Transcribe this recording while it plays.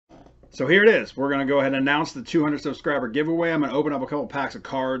So here it is. We're going to go ahead and announce the 200 subscriber giveaway. I'm going to open up a couple packs of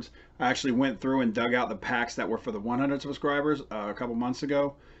cards. I actually went through and dug out the packs that were for the 100 subscribers a couple months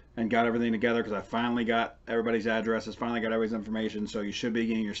ago and got everything together because I finally got everybody's addresses, finally got everybody's information. So you should be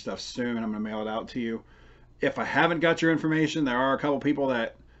getting your stuff soon. I'm going to mail it out to you. If I haven't got your information, there are a couple people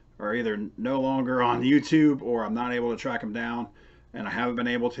that are either no longer on YouTube or I'm not able to track them down. And I haven't been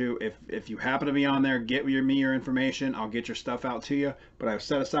able to. If you happen to be on there, get me your information. I'll get your stuff out to you. But I've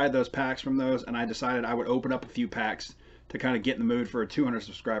set aside those packs from those, and I decided I would open up a few packs to kind of get in the mood for a 200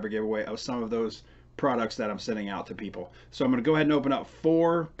 subscriber giveaway of some of those products that I'm sending out to people. So I'm going to go ahead and open up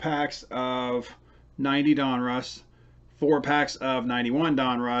 4 packs of 90 Donruss, 4 packs of 91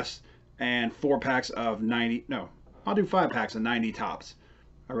 Donruss, and 4 packs of 90. No, I'll do 5 packs of 90 Tops.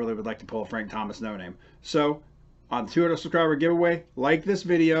 I really would like to pull a Frank Thomas no name. So on the 200 subscriber giveaway, like this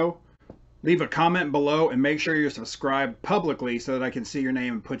video, leave a comment below, and make sure you're subscribed publicly so that I can see your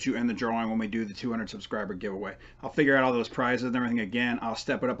name and put you in the drawing when we do the 200 subscriber giveaway. I'll figure out all those prizes and everything again. I'll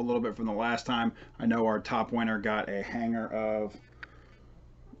step it up a little bit from the last time. I know our top winner got a hanger of,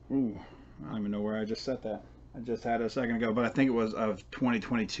 ooh, I don't even know where I just set that. I just had it a second ago, but I think it was of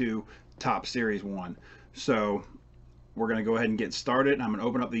 2022 Top Series 1. So we're going to go ahead and get started. I'm going to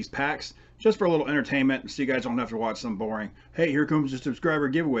open up these packs just for a little entertainment so you guys don't have to watch some boring, hey, here comes the subscriber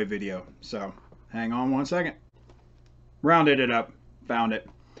giveaway video. So hang on one second. Rounded it up. Found it.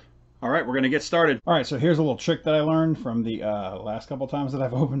 All right, we're going to get started. All right, so here's a little trick that I learned from the last couple times that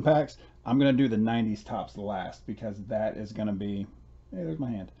I've opened packs. I'm going to do the 90s Tops last because that is going to be, hey, there's my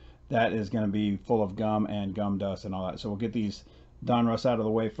hand. That is going to be full of gum and gum dust and all that. So we'll get these Donruss out of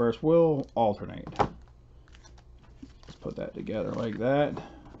the way first. We'll alternate. Let's put that together like that.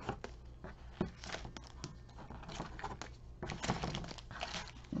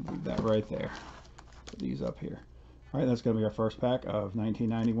 Leave that right there. Put these up here. All right, that's going to be our first pack of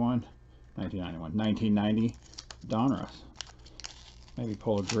 1990 Donruss. Maybe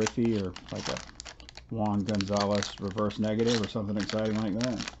pull a Griffey or like a Juan Gonzalez reverse negative or something exciting like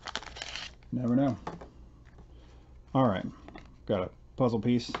that. Never know. All right, got a puzzle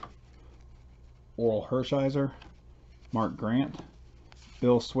piece. Oral Hershiser, Mark Grant,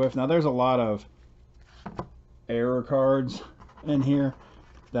 Bill Swift. Now there's a lot of error cards in here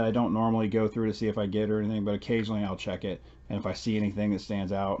that I don't normally go through to see if I get or anything, but occasionally I'll check it, and if I see anything that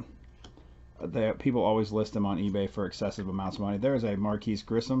stands out, people always list them on eBay for excessive amounts of money. There's a Marquise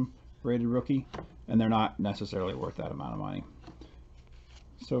Grissom rated rookie, and they're not necessarily worth that amount of money.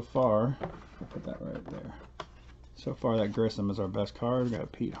 So far, I'll put that right there. So far, that Grissom is our best card. We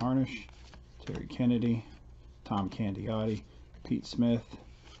got Pete Harnish, Terry Kennedy, Tom Candiotti, Pete Smith,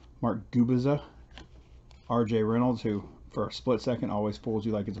 Mark Gubiza, R.J. Reynolds, who for a split second always fools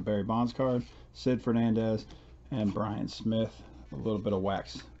you like it's a Barry Bonds card, Sid Fernandez, and Brian Smith. A little bit of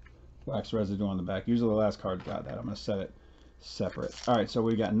wax residue on the back. Usually the last card got that. I'm going to set it separate. All right, so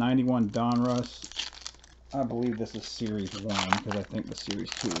we got 91 Donruss. I believe this is Series 1 because I think the Series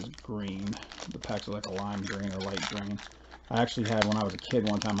 2 is green. The packs are like a lime green or light green. I actually had, when I was a kid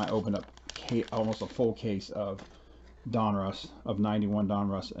one time, I opened up almost a full case of Donruss, of 91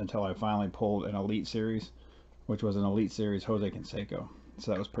 Donruss, until I finally pulled an Elite Series, which was an Elite Series Jose Canseco.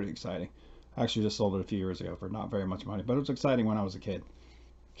 So that was pretty exciting. I actually just sold it a few years ago for not very much money, but it was exciting when I was a kid.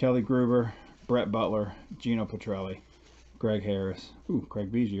 Kelly Gruber, Brett Butler, Gino Petrelli, Greg Harris, ooh,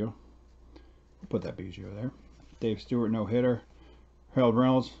 Craig Biggio. Put that Biggio there. Dave Stewart, no hitter. Harold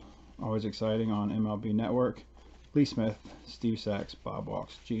Reynolds, always exciting on MLB Network. Lee Smith, Steve Sachs, Bob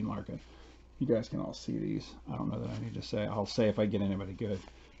Walks, Gene Larkin. You guys can all see these. I don't know that I need to say. I'll say if I get anybody good.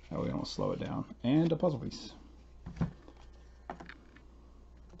 That way we don't slow it down. And a puzzle piece.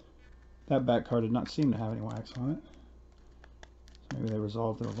 That back card did not seem to have any wax on it. So maybe they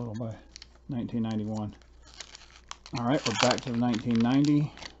resolved it a little by 1991. All right, we're back to the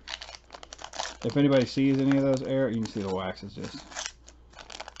 1990. If anybody sees any of those errors, you can see the wax is just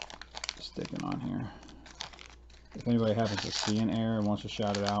sticking on here. If anybody happens to see an error and wants to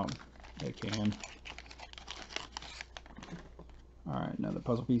shout it out, they can. All right, another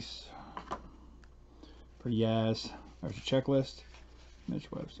puzzle piece for Yaz. There's a checklist.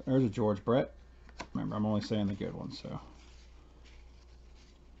 Mitch Webster. There's a George Brett. Remember, I'm only saying the good ones, so.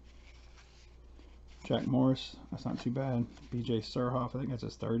 Jack Morris. That's not too bad. BJ Surhoff. I think that's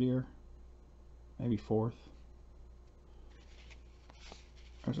his 3rd year. Maybe 4th.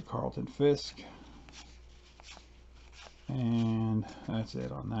 There's a Carlton Fisk. And that's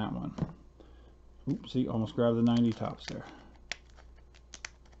it on that one. Oops, see, almost grabbed the 90 Tops there.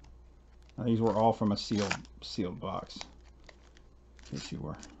 Now, these were all from a sealed box. In case you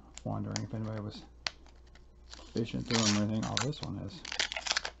were wondering if anybody was fishing through them or anything. Oh, this one is.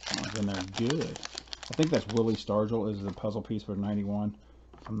 That one's in there good. I think that's Willie Stargell is the puzzle piece for 91,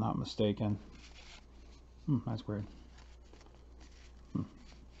 if I'm not mistaken. That's weird.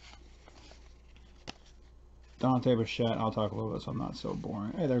 Dante Bichette, I'll talk a little bit so I'm not so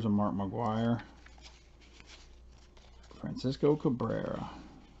boring. Hey, there's a Mark McGuire. Francisco Cabrera.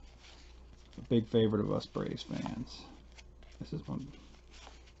 A big favorite of us Braves fans. This is one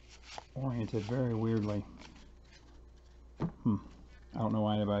oriented very weirdly. I don't know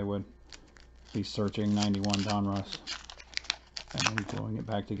why anybody would be searching 91 Donruss and then gluing it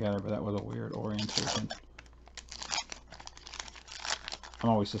back together, but that was a weird orientation. I'm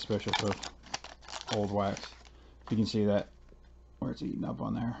always suspicious of old wax. You can see that where it's eaten up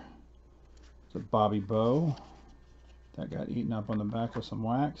on there. It's a Bobby Bow that got eaten up on the back with some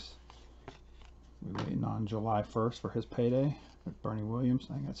wax. We're waiting on July 1st for his payday with Bernie Williams.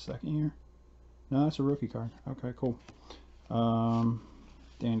 I think that's second year. No, that's a rookie card. Okay, cool.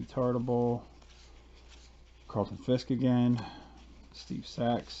 Danny Tartable, Carlton Fisk again, Steve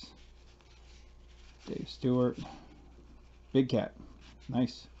Sachs, Dave Stewart, Big Cat.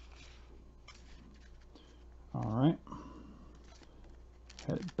 Nice. All right.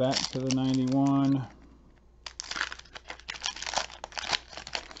 Head back to the 91.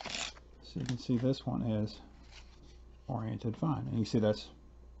 So you can see this one is oriented fine. And you see that's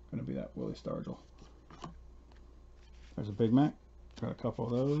going to be that Willie Stargell. There's a Big Mac. Got a couple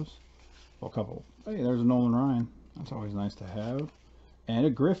of those. Well, a couple. Hey, there's a Nolan Ryan. That's always nice to have. And a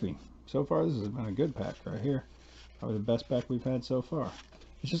Griffey. So far, this has been a good pack right here. Probably the best pack we've had so far.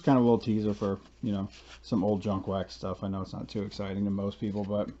 It's just kind of a little teaser for, you know, some old junk wax stuff. I know it's not too exciting to most people,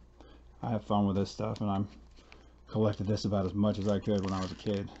 but I have fun with this stuff, and I'm collected this about as much as I could when I was a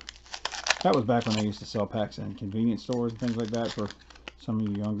kid. That was back when they used to sell packs in convenience stores and things like that for some of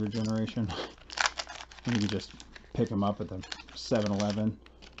you younger generation. And you could just pick them up at the 7-Eleven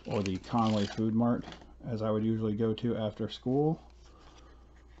or the Conway Food Mart, as I would usually go to after school.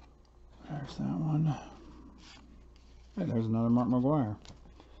 There's that one. Hey, there's another Mark McGuire.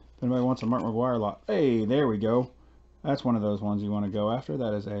 If anybody wants a Mark McGuire lot, hey, there we go. That's one of those ones you want to go after.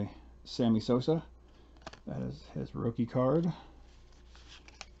 That is a Sammy Sosa. That is his rookie card.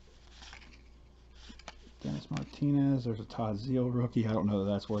 Dennis Martinez. There's a Todd Zeal rookie. I don't know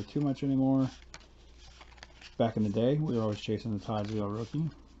that that's worth too much anymore. Back in the day, we were always chasing the Todd Zeal rookie.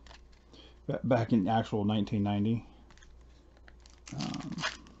 Back in actual 1990.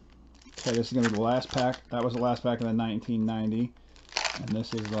 Okay, this is going to be the last pack. That was the last pack of the 1990. And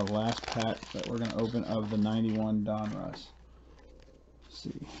this is the last pack that we're going to open of the 91 Donruss. Let's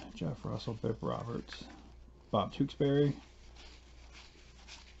see. Jeff Russell, Bip Roberts, Bob Tewksbury,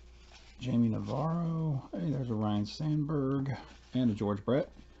 Jamie Navarro. Hey, there's a Ryan Sandberg and a George Brett.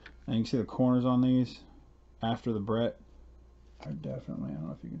 And you can see the corners on these after the Brett are definitely, I don't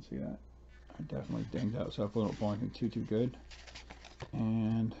know if you can see that, are definitely dinged up, so if we don't pull anything too good.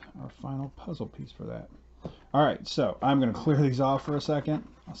 And our final puzzle piece for that. All right, so I'm going to clear these off for a second.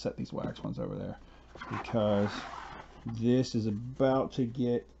 I'll set these wax ones over there because this is about to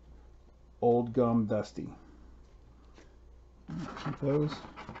get old gum dusty. Keep those.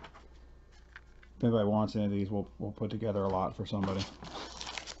 If anybody wants any of these, we'll put together a lot for somebody.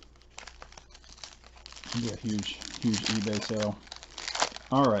 It'll be a huge eBay sale.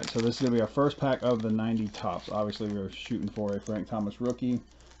 All right, so this is going to be our first pack of the 90 tops. Obviously, we were shooting for a Frank Thomas rookie.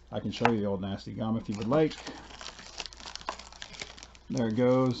 I can show you the old nasty gum if you would like. There it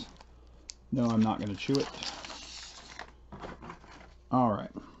goes. No, I'm not going to chew it. All right.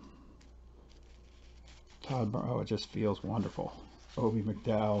 Todd Burrow, it just feels wonderful. Obi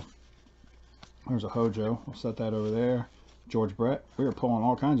McDowell. There's a Hojo. We'll set that over there. George Brett. We are pulling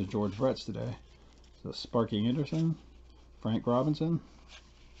all kinds of George Bretts today. So Sparky Anderson, Frank Robinson,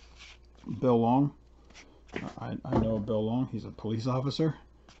 Bill Long. I know Bill Long. He's a police officer.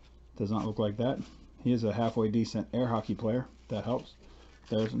 Does not look like that. He is a halfway decent air hockey player. That helps.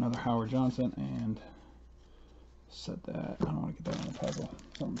 There's another Howard Johnson, and set that. I don't want to get that on the puzzle.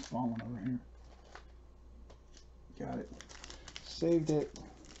 Something's falling over here. Got it. Saved it.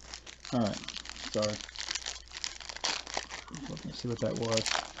 All right. Sorry. Let's see what that was.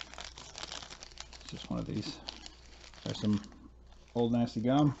 It's just one of these. There's some old nasty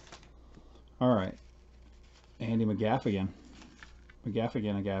gum. All right. Andy McGaffigan.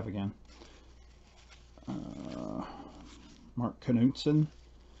 McGaffigan. Mark Knutson.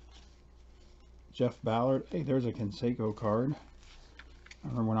 Jeff Ballard. Hey, there's a Canseco card. I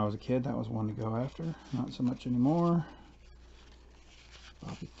remember when I was a kid, that was one to go after. Not so much anymore.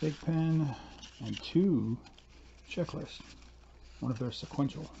 Bobby Thigpen. And two checklists. One of their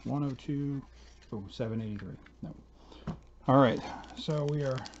sequential. 102. Oh, 783. No. All right. So we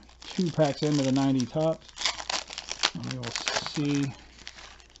are 2 packs into the 90 Topps. And we will see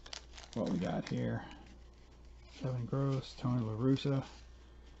what we got here. Kevin Gross, Tony La Russa,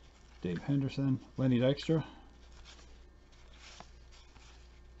 Dave Henderson, Lenny Dykstra,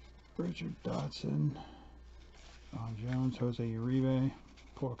 Richard Dodson, Don Jones, Jose Uribe.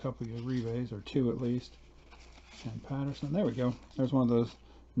 Pulled a couple of Uribes, or 2 at least. Ken Patterson. There we go. There's one of those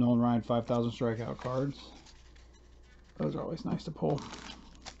Nolan Ryan 5,000 strikeout cards. Those are always nice to pull.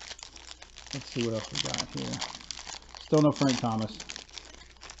 Let's see what else we got here. Still no Frank Thomas.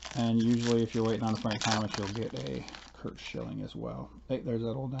 And usually if you're waiting on a Frank Thomas, you'll get a Kurt Schilling as well. Hey, there's that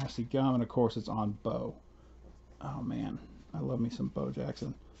old nasty gum, and of course it's on Bo. Oh man, I love me some Bo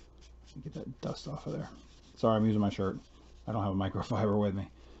Jackson. Get that dust off of there. Sorry, I'm using my shirt. I don't have a microfiber with me.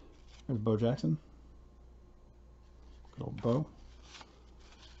 There's Bo Jackson. Good old Bo.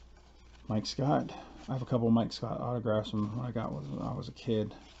 Mike Scott. I have a couple of Mike Scott autographs from when I was a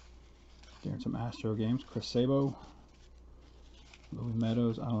kid during some Astro games. Chris Sabo. Louis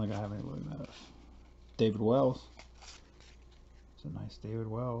Meadows. I don't think I have any Louis Meadows. David Wells. It's a nice David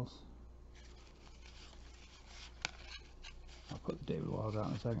Wells. I'll put David Wells out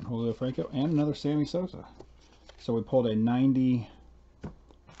in a second. Julio Franco and another Sammy Sosa. So we pulled a 90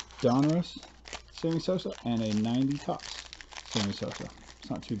 Donruss Sammy Sosa and a 90 Topps Sammy Sosa. It's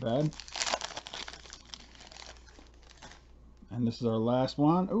not too bad. And this is our last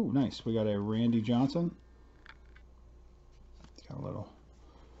one. Oh, nice. We got a Randy Johnson. It's got a little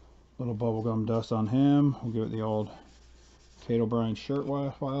bubblegum dust on him. We'll give it the old Kate O'Brien shirt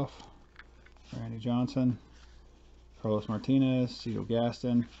off. Randy Johnson. Carlos Martinez. Cito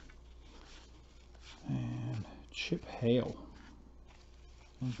Gaston. And Chip Hale.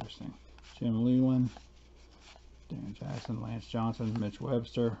 Interesting. Jim Leland. Dan Jackson. Lance Johnson. Mitch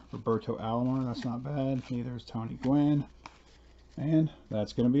Webster. Roberto Alomar. That's not bad. Neither is Tony Gwynn. And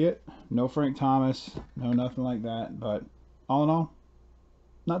that's going to be it. No Frank Thomas. No nothing like that. But all in all,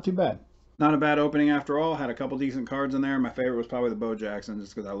 not too bad. Not a bad opening after all. Had a couple decent cards in there. My favorite was probably the Bo Jackson,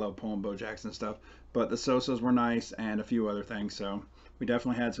 just because I love pulling Bo Jackson stuff. But the Sosas were nice, and a few other things. So we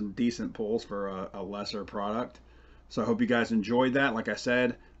definitely had some decent pulls for a lesser product. So I hope you guys enjoyed that. Like I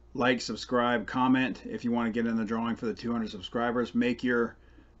said, like, subscribe, comment if you want to get in the drawing for the 200 subscribers. Make your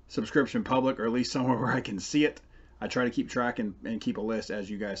subscription public, or at least somewhere where I can see it. I try to keep track and keep a list as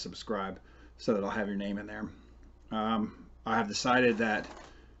you guys subscribe, so that I'll have your name in there. I have decided that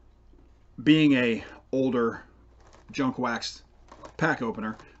being a older junk wax pack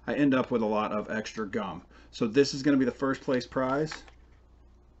opener, I end up with a lot of extra gum. So this is going to be the first place prize,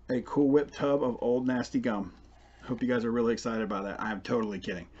 a Cool Whip tub of old nasty gum. Hope you guys are really excited about that. I am totally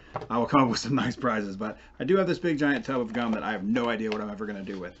kidding. I will come up with some nice prizes, but I do have this big giant tub of gum that I have no idea what I'm ever going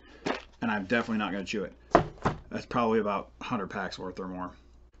to do with, and I'm definitely not going to chew it. That's probably about 100 packs worth or more.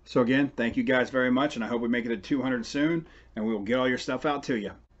 So again, thank you guys very much, and I hope we make it to 200 soon, and we will get all your stuff out to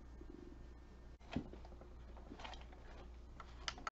you.